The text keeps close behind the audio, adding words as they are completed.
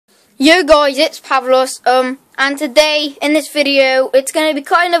Yo guys, it's Pavlos, and today in this video it's going to be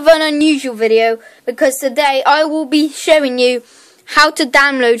kind of an unusual video because today I will be showing you how to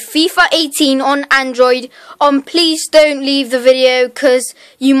download FIFA 18 on Android. Please don't leave the video because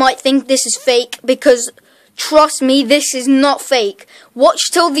you might think this is fake, because trust me, this is not fake. Watch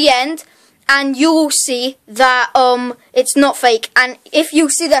till the end and you will see that it's not fake, and if you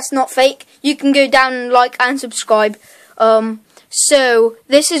see that's not fake, you can go down and like and subscribe. So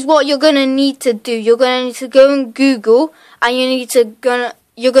this is what you're gonna need to do. You're gonna need to go on Google and you're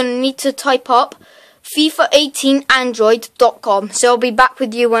gonna need to type up FIFA18android.com. So I'll be back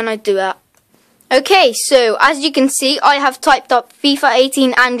with you when I do that. Okay, so as you can see, I have typed up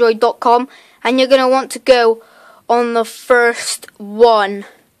FIFA18android.com, and you're gonna want to go on the first one.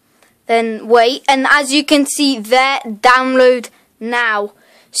 Then wait, and as you can see there, download now.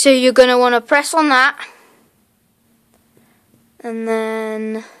 So you're gonna want to press on that. And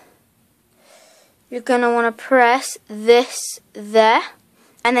then you're going to want to press this there.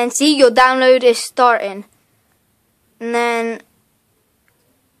 And then see, your download is starting. And then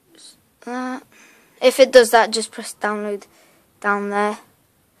if it does that, just press download down there.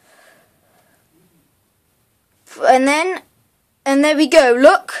 And there we go.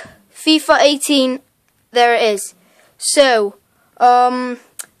 Look, FIFA 18, there it is. So, I'll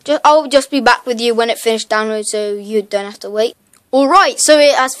just be back with you when it finished download, so you don't have to wait. Alright, so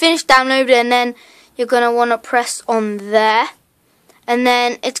it has finished downloading, and then you're going to want to press on there. And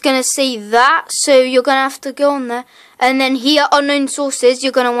then it's going to say that, so you're going to have to go on there. And then here, unknown sources,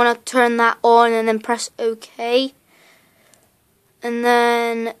 you're going to want to turn that on and then press OK. And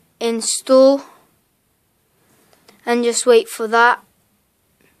then install. And just wait for that.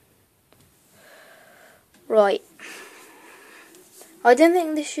 Right. I don't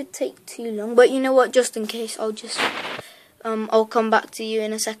think this should take too long, but you know what, just in case, I'll come back to you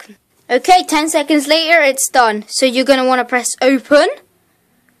in a second. Okay, 10 seconds later, it's done. So you're going to want to press open.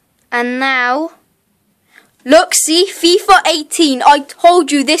 And now, look, see, FIFA 18. I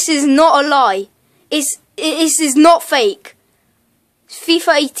told you this is not a lie. This is not fake. It's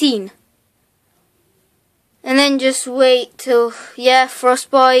FIFA 18. And then just wait till, yeah,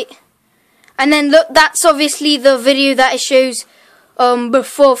 frostbite. And then look, that's obviously the video that it shows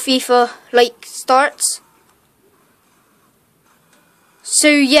before FIFA starts. So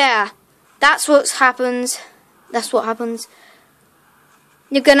yeah, that's what happens.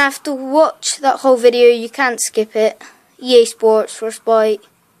 You're gonna have to watch that whole video. You can't skip it. EA Sports, frostbite,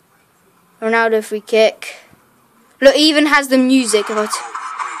 Ronaldo free kick. Look, it even has the music.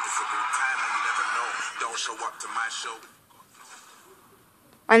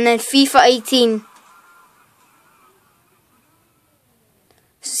 And then FIFA 18.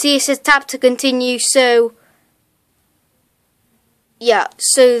 See, it says tap to continue. So yeah,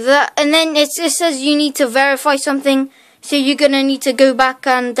 so that, and then it says you need to verify something, so you're gonna need to go back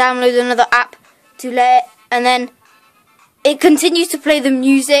and download another app to let it, and then it continues to play the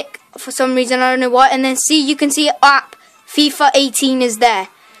music for some reason, I don't know why, and then see, you can see app FIFA 18 is there.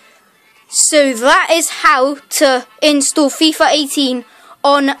 So that is how to install FIFA 18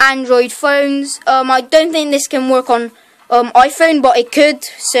 on Android phones. I don't think this can work on iPhone, but it could,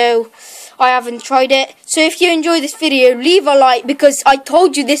 so I haven't tried it. So if you enjoyed this video, leave a like, because I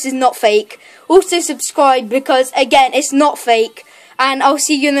told you this is not fake. Also subscribe, because again, it's not fake. And I'll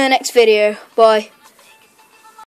see you in the next video. Bye.